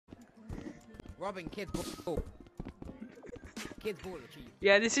Robbing kids ball. Kids ball achieve.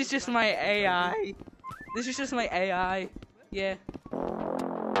 Yeah, this is just my AI. This is just my AI. Yeah.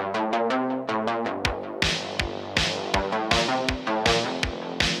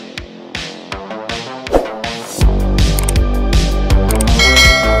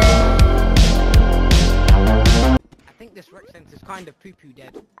 I think this rec center is kind of poo-poo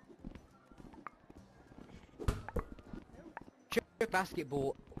dead.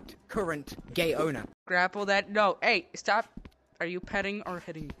 Basketball current gay owner. Grapple that. No, hey, stop. Are you petting or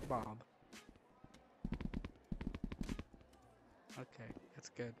hitting Bob? Okay, that's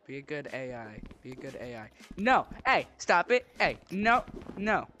good. Be a good AI. Be a good AI. No, hey, stop it. Hey, no,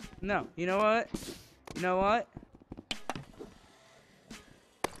 no, no. You know what? You know what?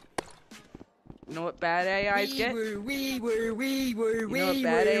 You know what bad AIs get? You know what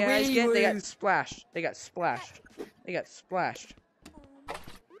bad AIs get? They got splashed. They got splashed. They got splashed.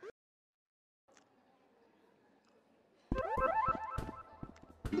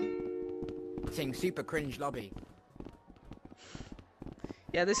 Saying super cringe lobby.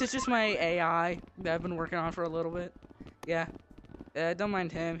 Yeah, this is just my AI that I've been working on for a little bit. Yeah. Don't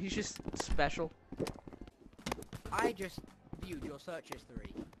mind him. He's just special. I just viewed your search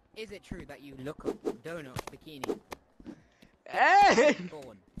history. Is it true that you look up donut bikini? Hey!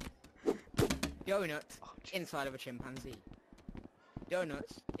 Born. Donut inside of a chimpanzee.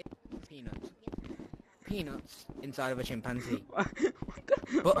 Donuts peanuts. Peanuts inside of a chimpanzee.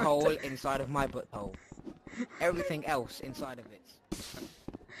 Butthole inside of my butthole. Everything else inside of it.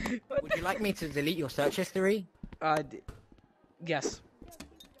 Would you like me to delete your search history? Yes.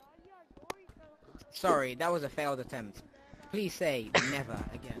 Sorry, that was a failed attempt. Please say never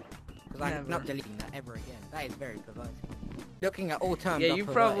again. Because I'm not deleting that ever again. That is very perverse. Looking at all terms. Yeah, you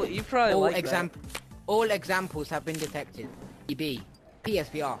probably like that. All examples have been detected. EB,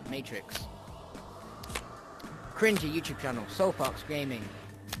 PSVR, Matrix. Cringy YouTube channel, Soulfox Gaming,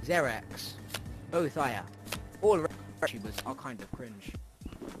 Xerax, Othaya. All YouTubers are kind of cringe.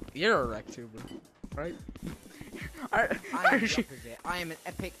 You're a rectuber, right? I am the opposite. I am an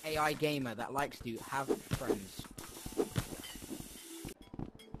epic AI gamer that likes to have friends.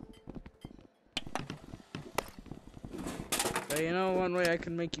 So you know one way I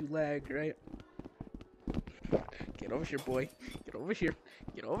can make you lag, right? Get over here, boy. Get over here.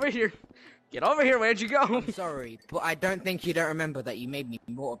 Get over here. Get over here, where'd you go? I'm sorry, but I don't think you don't remember that you made me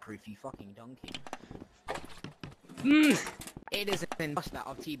waterproof, you fucking donkey. It is an imposter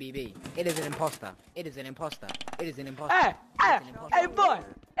of TBB. It is an imposter. It is an imposter. It is an imposter. Hey boy!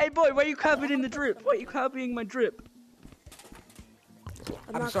 Hey boy, why are you copying the drip? Why are you copying my drip?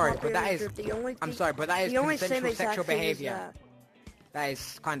 I'm sorry, but that is... I'm sorry, but that is consensual sexual behavior. That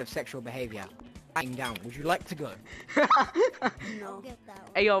is kind of sexual behavior. Lying down. Would you like to go? No.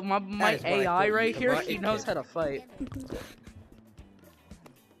 Hey yo, my AI right here, he knows how to fight.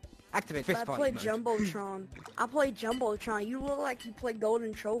 Activate fist I play Jumbotron. I play Jumbotron. You look like you play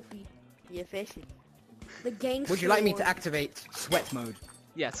Golden Trophy. You fishy. The gangster. Would you like me to activate sweat mode?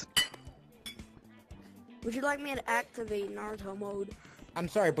 Yes. Would you like me to activate Naruto mode? I'm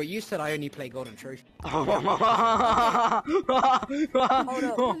sorry, but you said I only play Golden Trophy. Hold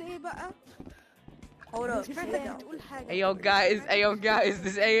up. Hey yo guys,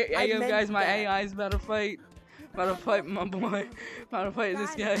 my AI is about to fight. About to fight my boy. About to fight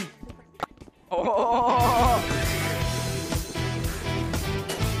this guy. Oh!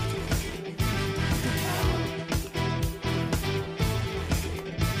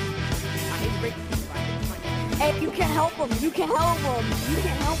 Hey, you can't help him. You can't help him. You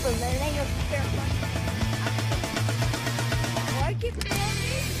can't help him. That ain't your fair Why keep it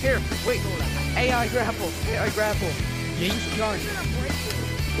Here, wait. AI grapple. AI grapple. Yeet yarn.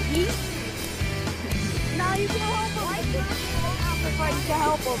 No, you can't help him. Why you can't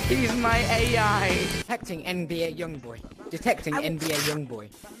help him? He's my AI. Detecting NBA Youngboy. Detecting NBA Youngboy.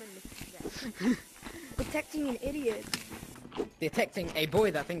 Detecting an idiot. Detecting a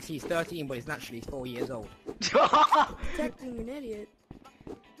boy that thinks he's 13 but is naturally 4 years old. Detecting an idiot.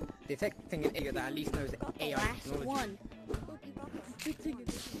 Detecting an idiot that at least knows AI technology. One. Detecting an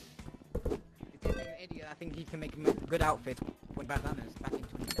idiot that thinks he can make a good outfit when bandanas back in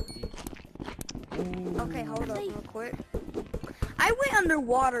 2017. Okay, hold up real quick. I went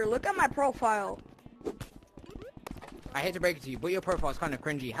underwater. Look at my profile. I hate to break it to you, but your profile is kind of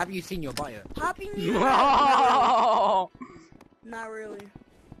cringy. Have you seen your bio? Popping me? Not really.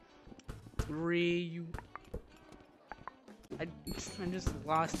 I just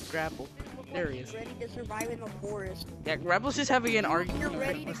lost Grapple. There he is. Ready to survive in the forest. Yeah, Grapple's just having an argument. You're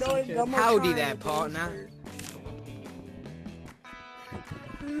ready to go in Gummo. Howdy there, partner.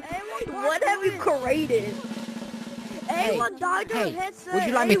 What have you created? Hey, A1 Dr. hey, headset. would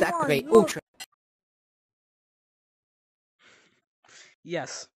you like me to A1, activate look, Ultra?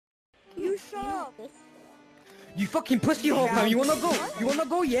 Yes. You shut up. You fucking pussy hole, fam. You wanna go? You wanna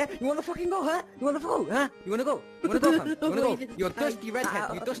go, yeah? You wanna fucking go, huh? You wanna go, huh? You wanna go? You wanna go, fam? You wanna go? You dusty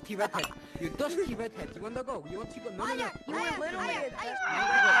redhead. You dusty redhead. You dusty redhead. You wanna go? You want to go? No, no, no. You were literally a Have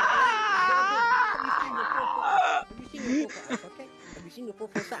you seen your 4 okay? Have you seen your 4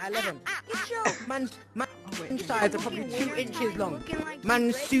 at 11? Get your Man's sides are probably 2 inches long.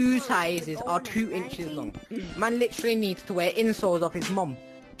 Man's shoe sizes are 2 inches long. Man literally needs to wear insoles of his mum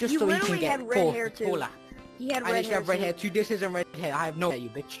just You so he can literally get had red hair too. taller. He had I red literally hair. have red too. hair too. This isn't red hair. I have no hair, you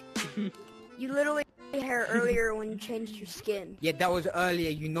bitch. You literally had hair earlier when you changed your skin. Yeah, that was earlier,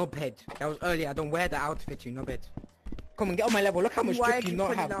 you knobhead. That was earlier. I don't wear that outfit, you knobhead. Come on, get on my level. Look how much Why drip did you you not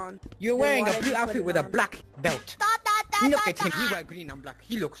put it have. on? You're Then wearing why a did blue you put outfit it with a on? black belt. Look at him. He wear green and black.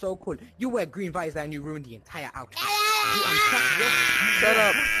 He looks so cool. You wear green visor and you ruin the entire outfit. You on crack, bro. Shut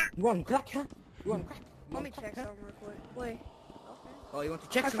up. You on crack, huh? You on crack? You Let on me crack, check huh? something real quick. Wait. Oh, you want to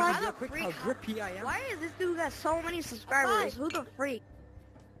check I something found real a quick? freak. How grippy I am? Why is this dude got so many subscribers? Who the freak?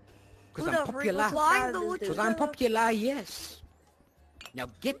 Because Who I'm the freak popular. subscribes this Because dude? I'm popular, yes. Now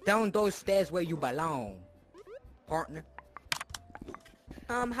get down those stairs where you belong, partner.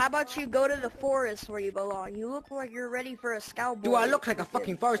 How about you go to the forest where you belong? You look like you're ready for a scout boy. Do I look like a adventure.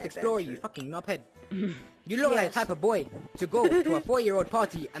 fucking forest explorer, you fucking knobhead? You look like Yes. the type of boy to go to a 4-year-old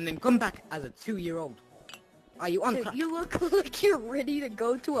party and then come back as a 2-year-old. Are you on Dude, crack? you look like you're ready to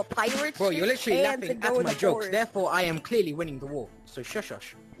go to a pirate Bro, you're ship literally and to laughing go at in my the jokes, forest. therefore I am clearly winning the war. So shush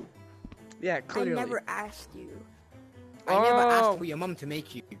shush. Yeah, I clearly. never asked you. I never asked Oh. for your mum to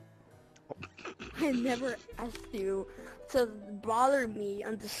make you. I never asked you to bother me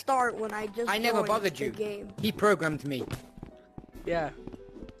and to start when I just I never joined bothered the you. game. He programmed me. Yeah.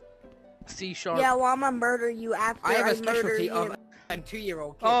 C sharp. Yeah, well, I'm gonna murder you after I have a murder specialty him. of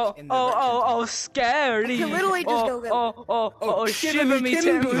 2-year-old kids Oh, in the oh, rec oh, center. oh, scaredy. I can literally just oh, go get- oh, shiver me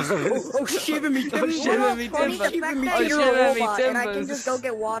timbers. Oh, shiver me Oh, timbers. shiver me Funny, the timbers. fact me that Oh, you're shiver a me robot and I can timbers. just go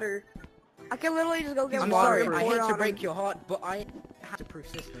get water. I can literally just go get I'm water sorry, and I pour hate it to on break him. your heart, but I have to prove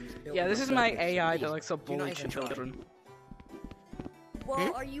systems. built Yeah, on this a is my surface. AI Please, that likes to do not bully even try. children.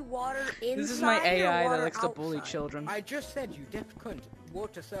 Well, are you water inside This is my or AI that water likes to bully outside? children. I just said you deaf cunt.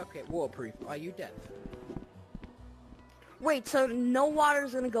 Water circuit waterproof. Are you deaf? Wait, so no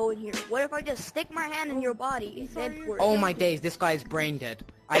water's gonna go in here. What if I just stick my hand in your body? Dead for Oh my days, this guy's brain dead.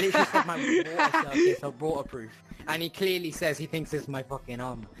 I literally said my water circuits are waterproof. And he clearly says he thinks it's my fucking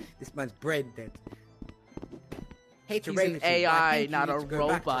arm. This man's brain dead. Hate to He's rape an it to you, but I AI, think you not need a to go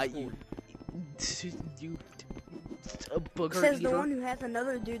back to robot. school. You a booger Says the eater. one who has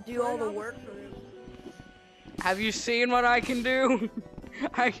another dude do all the work for him. Have you seen what I can do?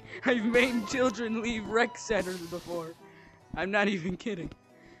 I've made children leave rec centers before. I'm not even kidding.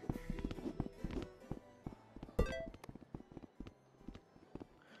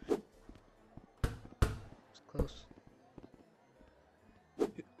 It's close.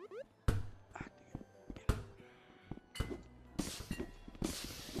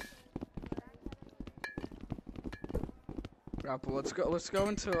 Grapple, let's go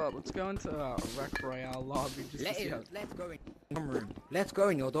into Rec Royale lobby just to see how. Let's go in your dorm room. Let's go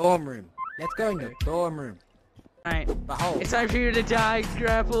in your dorm room. Let's go in your dorm room. Alright, Behold. it's time for you to die,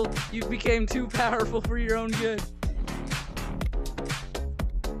 Grapple. You became too powerful for your own good.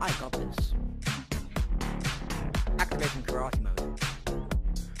 I got this. Activating karate mode.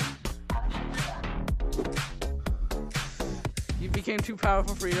 You became too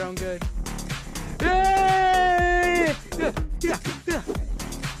powerful for your own good. Yay!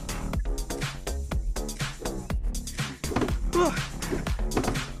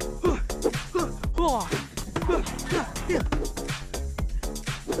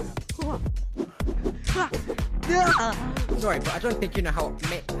 Yeah. Sorry, but I don't think you know how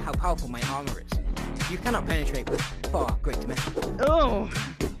powerful my armor is. You cannot penetrate with far great method. Oh.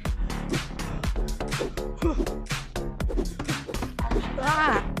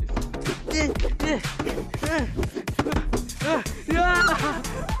 Ah.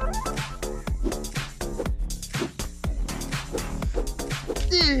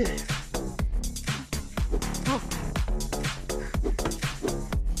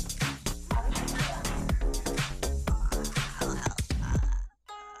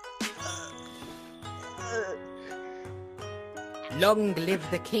 Long live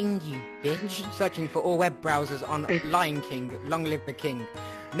the king, you bitch. Searching for all web browsers on Lion King. Long live the king.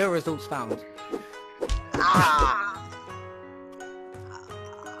 No results found.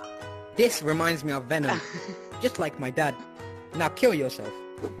 This reminds me of Venom. Just like my dad. Now kill yourself.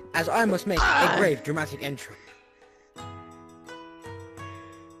 as I must make a grave dramatic entry.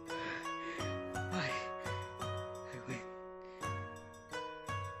 I win.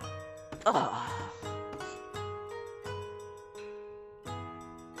 Ah.